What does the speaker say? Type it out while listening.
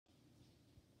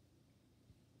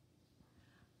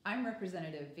I'm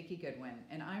Representative Vikki Goodwin,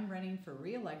 and I'm running for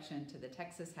re-election to the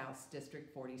Texas House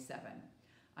District 47.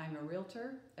 I'm a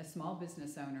realtor, a small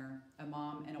business owner, a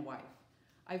mom, and a wife.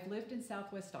 I've lived in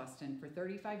Southwest Austin for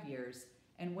 35 years,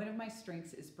 and one of my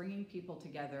strengths is bringing people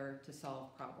together to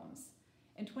solve problems.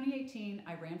 In 2018,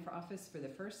 I ran for office for the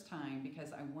first time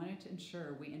because I wanted to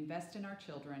ensure we invest in our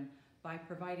children by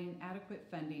providing adequate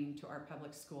funding to our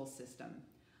public school system.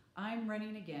 I'm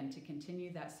running again to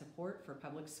continue that support for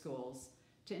public schools,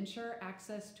 to ensure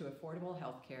access to affordable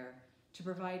health care, to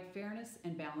provide fairness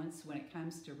and balance when it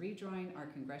comes to redrawing our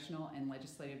congressional and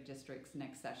legislative districts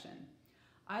next session.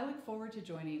 I look forward to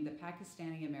joining the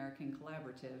Pakistani-American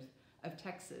Collaborative of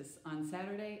Texas on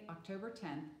Saturday, October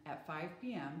 10th at 5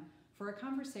 p.m. for a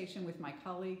conversation with my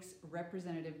colleagues,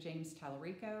 Representative James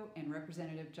Tallarico and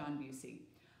Representative John Busey.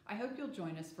 I hope you'll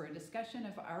join us for a discussion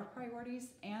of our priorities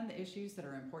and the issues that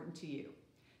are important to you.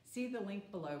 See the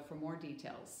link below for more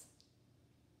details.